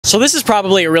So this is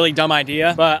probably a really dumb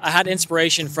idea, but I had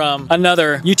inspiration from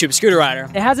another YouTube scooter rider.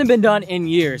 It hasn't been done in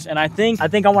years, and I think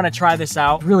I want to try this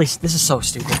out. Really, this is so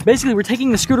stupid. Basically, we're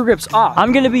taking the scooter grips off.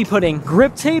 I'm gonna be putting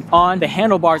grip tape on the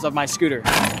handlebars of my scooter.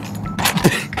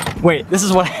 Wait, this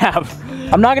is what I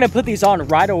have. I'm not gonna put these on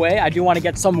right away. I do want to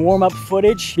get some warm-up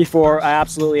footage before I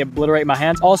absolutely obliterate my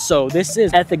hands. Also, this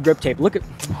is Ethic grip tape. Look at,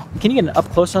 can you get an up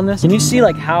close on this? Can you see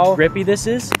like how grippy this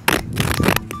is?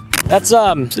 That's,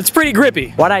 it's pretty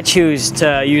grippy. Why'd I choose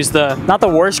to use not the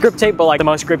worst grip tape, but like the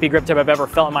most grippy grip tape I've ever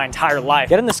felt in my entire life.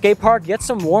 Get in the skate park, get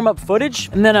some warm-up footage,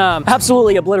 and then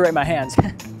absolutely obliterate my hands.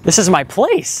 This is my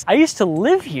place. I used to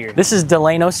live here. This is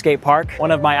Delano Skate Park, one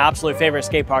of my absolute favorite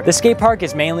skate parks. This skate park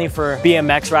is mainly for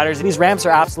BMX riders. These ramps are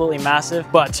absolutely massive,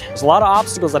 but there's a lot of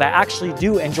obstacles that I actually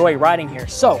do enjoy riding here.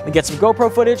 So we get some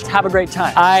GoPro footage, have a great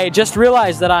time. I just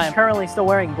realized that I'm currently still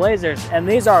wearing Blazers, and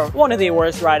these are one of the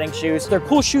worst riding shoes. They're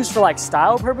cool shoes for like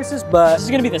style purposes, but this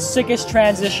is gonna be the sickest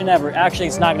transition ever. Actually,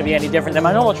 it's not gonna be any different than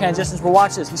my normal transitions, but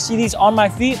watch this. You see these on my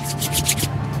feet?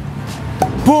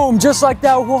 Boom, just like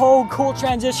that. Whoa, cool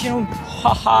transition.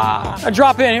 Haha. I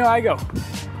drop in, here I go.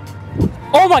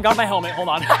 Oh my God, my helmet, hold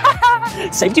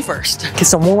on. Safety first. Get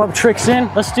some warm-up tricks in.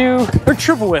 Let's do a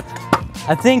triple whip.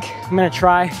 I think I'm gonna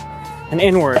try an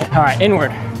inward. All right,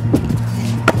 inward.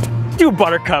 Do a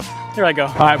buttercup. Here I go.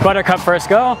 All right, buttercup first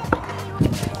go.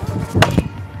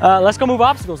 Let's go move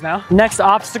obstacles now. Next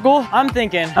obstacle, I'm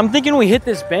thinking we hit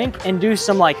this bank and do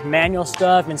some like manual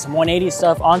stuff and some 180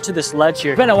 stuff onto this ledge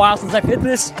here. It's been a while since I've hit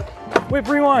this. Whip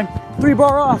rewind,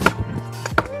 3-bar off.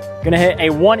 Gonna hit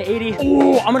a 180.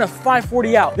 Ooh, I'm gonna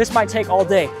 540 out. This might take all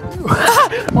day.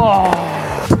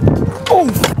 Oh.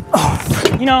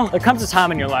 You know, there comes a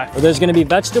time in your life where there's gonna be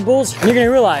vegetables and you're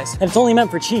gonna realize that it's only meant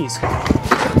for cheese.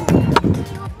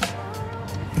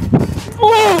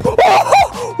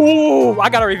 Ooh, I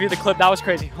gotta review the clip. That was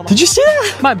crazy. Hold on. Did you see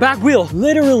that? My back wheel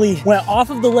literally went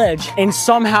off of the ledge and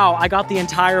somehow I got the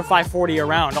entire 540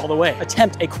 around all the way.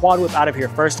 Attempt a quad whip out of here.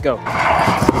 First go.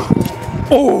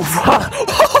 Oh,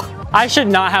 I should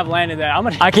not have landed there.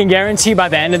 I can guarantee by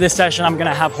the end of this session, I'm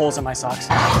gonna have holes in my socks.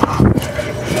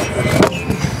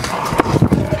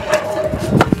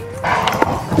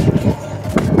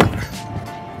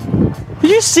 Did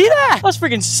you see that? That was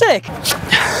freaking sick.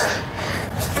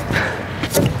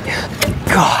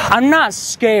 God, I'm not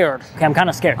scared. Okay, I'm kind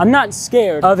of scared. I'm not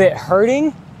scared of it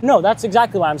hurting. No, that's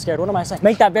exactly why I'm scared. What am I saying?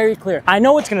 Make that very clear. I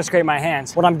know it's gonna scrape my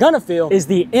hands. What I'm gonna feel is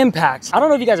the impact. I don't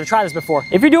know if you guys have tried this before.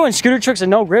 If you're doing scooter tricks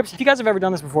and no grips, if you guys have ever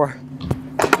done this before,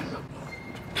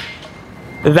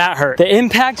 that hurt. The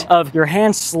impact of your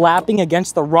hand slapping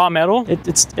against the raw metal,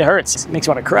 it hurts. It makes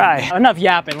you wanna cry. Enough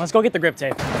yapping, let's go get the grip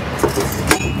tape.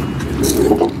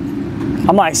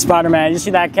 I'm like Spider-Man, you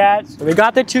see that cat? So we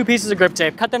got the 2 pieces of grip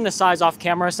tape, cut them to size off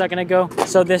camera a second ago.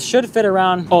 So this should fit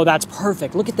around, oh, that's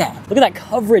perfect. Look at that. Look at that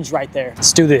coverage right there.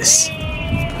 Let's do this.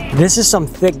 This is some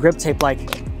thick grip tape,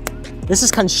 like, this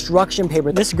is construction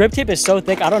paper. This grip tape is so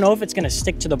thick, I don't know if it's gonna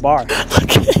stick to the bar.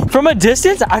 From a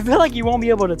distance, I feel like you won't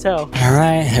be able to tell. All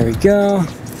right, there we go.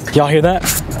 Y'all hear that?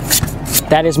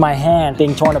 That is my hand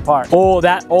being torn apart. Oh,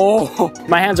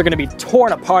 my hands are gonna be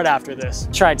torn apart after this.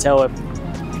 Try tail whip.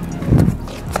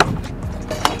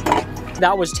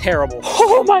 That was terrible.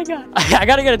 Oh my God. I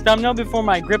gotta get a thumbnail before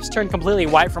my grips turn completely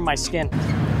white from my skin.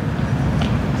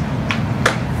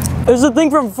 This is a thing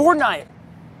from Fortnite.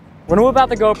 We're gonna whip out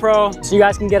the GoPro so you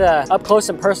guys can get a up close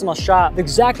and personal shot of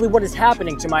exactly what is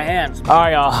happening to my hands. All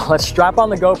right, y'all, let's strap on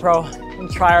the GoPro and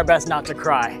try our best not to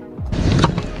cry.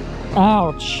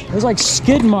 Ouch, there's like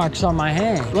skid marks on my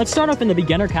hand. Let's start off in the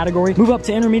beginner category, move up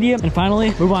to intermediate, and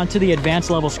finally move on to the advanced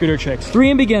level scooter tricks.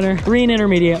 3 in beginner, 3 in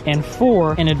intermediate, and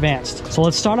 4 in advanced. So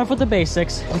let's start off with the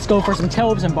basics. Let's go for some tail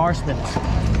whips and bar spins.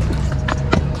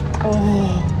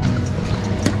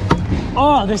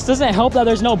 Oh, this doesn't help that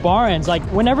there's no bar ends. Like,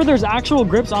 whenever there's actual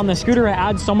grips on the scooter, it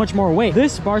adds so much more weight.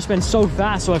 This bar spins so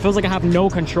fast, so it feels like I have no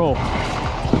control.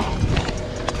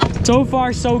 So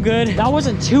far, so good. That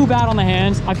wasn't too bad on the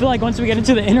hands. I feel like once we get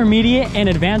into the intermediate and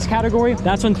advanced category,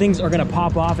 that's when things are gonna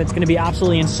pop off. It's gonna be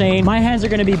absolutely insane. My hands are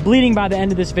gonna be bleeding by the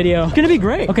end of this video. It's gonna be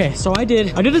great. Okay, so I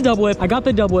did a double whip. I got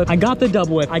the double whip. I got the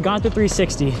double whip. I got the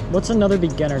 360. What's another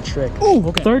beginner trick? Ooh,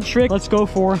 okay. Third trick, let's go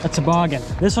for a toboggan.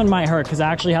 This one might hurt because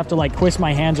I actually have to like twist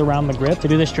my hands around the grip to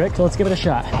do this trick. So let's give it a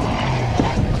shot.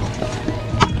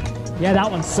 Yeah,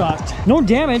 that one sucked. No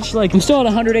damage, like I'm still at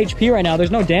 100 HP right now. There's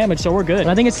no damage, so we're good.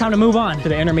 But I think it's time to move on to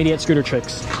the intermediate scooter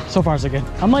tricks. So far, so good.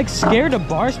 I'm like scared to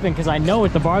bar spin because I know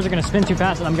if the bars are gonna spin too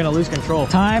fast and I'm gonna lose control.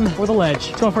 Time for the ledge.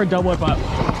 Let's go for a double whip up.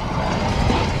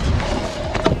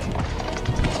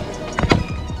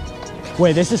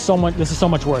 Wait, this is so much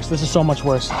worse. This is so much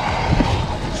worse.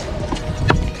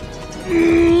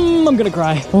 I'm gonna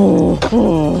cry. Oh,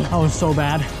 that was so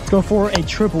bad. Let's go for a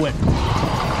triple whip.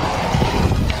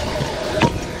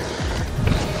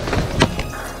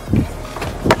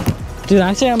 Dude,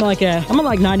 I say I'm at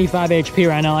like 95 HP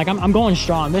right now. Like I'm going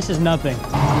strong. This is nothing.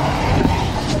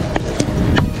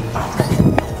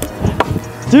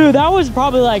 Dude, that was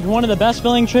probably like one of the best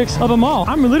filling tricks of them all.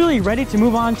 I'm literally ready to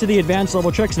move on to the advanced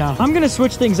level tricks now. I'm gonna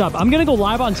switch things up. I'm gonna go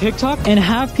live on TikTok and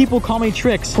have people call me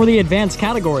tricks for the advanced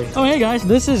category. Oh, hey guys,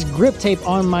 this is grip tape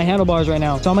on my handlebars right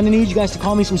now. So I'm gonna need you guys to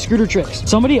call me some scooter tricks.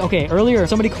 Earlier,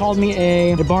 somebody called me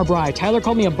a bar ride. Tyler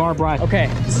called me a bar ride. Okay,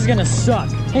 this is gonna suck.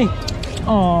 Hey,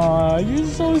 aw, you're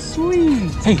so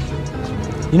sweet. Hey,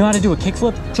 you know how to do a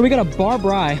kickflip? So we got a bar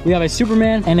ride, we have a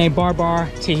Superman, and a bar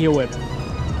to heel whip.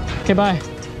 Okay, bye.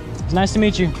 Nice to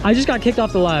meet you. I just got kicked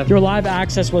off the live. Your live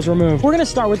access was removed. We're gonna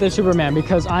start with the Superman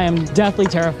because I am deathly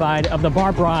terrified of the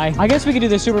bar ride. I guess we could do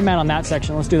the Superman on that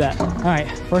section. Let's do that. All right,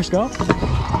 first go.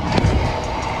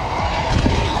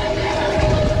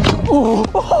 Oh,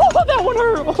 that one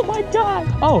hurt. Oh my God.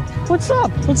 Oh, what's up?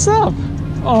 What's up?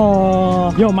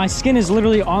 Oh, yo, my skin is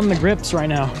literally on the grips right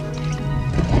now.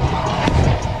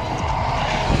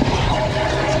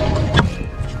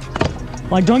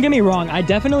 Like, don't get me wrong, I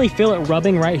definitely feel it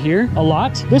rubbing right here a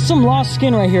lot. There's some lost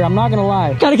skin right here, I'm not gonna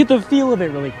lie. Gotta get the feel of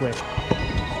it really quick.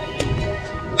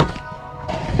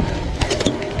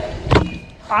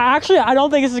 I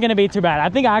don't think this is gonna be too bad. I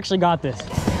think I actually got this.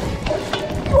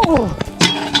 Oh,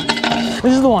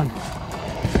 this is the one.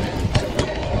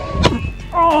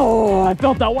 Oh, I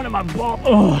felt that one in my ball.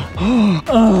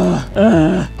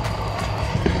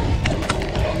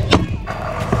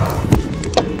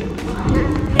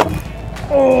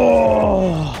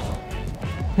 Oh,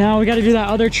 now we got to do that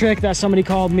other trick that somebody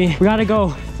called me. We got to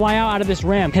go fly out of this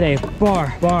ramp, hit a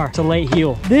bar to late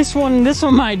heel. This one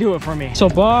might do it for me. So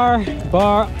bar,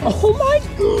 oh my,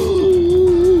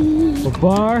 so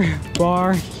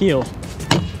bar, heel.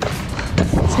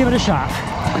 Let's give it a shot.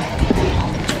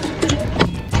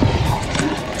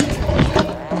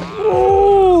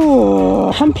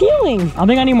 Oh, I'm peeling. I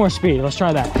think I need more speed. Let's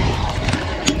try that.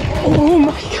 Oh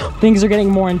my God. Things are getting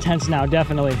more intense now,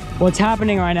 definitely. What's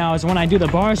happening right now is when I do the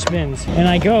bar spins and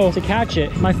I go to catch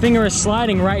it, my finger is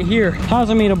sliding right here,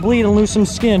 causing me to bleed and lose some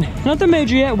skin. Nothing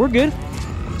major yet, we're good.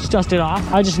 Just dust it off.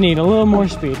 I just need a little more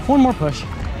speed. One more push.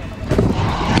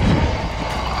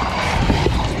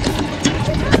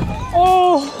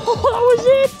 Oh, that was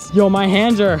it. Yo, my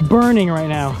hands are burning right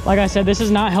now. Like I said, this is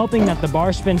not helping that the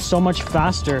bar spins so much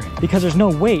faster because there's no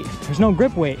weight. There's no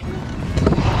grip weight.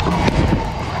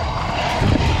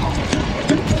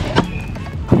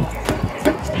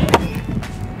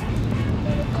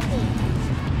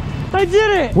 I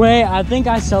did it! Wait, I think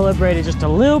I celebrated just a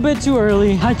little bit too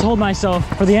early. I told myself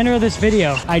for the end of this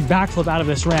video, I'd backflip out of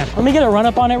this ramp. Let me get a run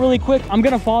up on it really quick. I'm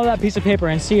gonna follow that piece of paper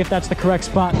and see if that's the correct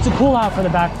spot to pull out for the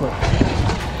backflip.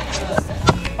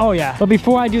 Oh yeah, but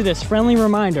before I do this, friendly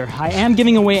reminder, I am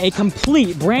giving away a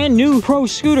complete brand new pro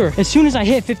scooter as soon as I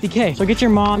hit 50K. So get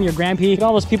your mom, your grandpa, get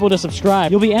all those people to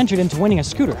subscribe. You'll be entered into winning a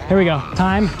scooter. Here we go,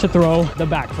 time to throw the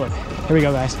backflip. Here we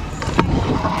go, guys.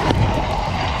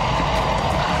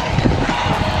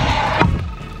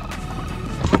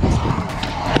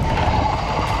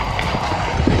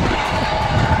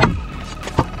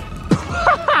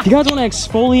 If you guys want to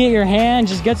exfoliate your hand,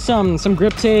 just get some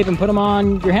grip tape and put them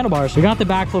on your handlebars. We got the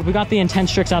backflip, we got the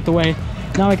intense tricks out the way.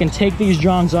 Now we can take these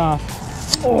Johns off.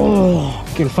 Oh,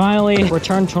 we can finally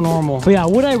return to normal. But yeah,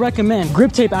 would I recommend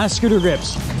grip tape as scooter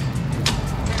grips?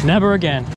 Never again.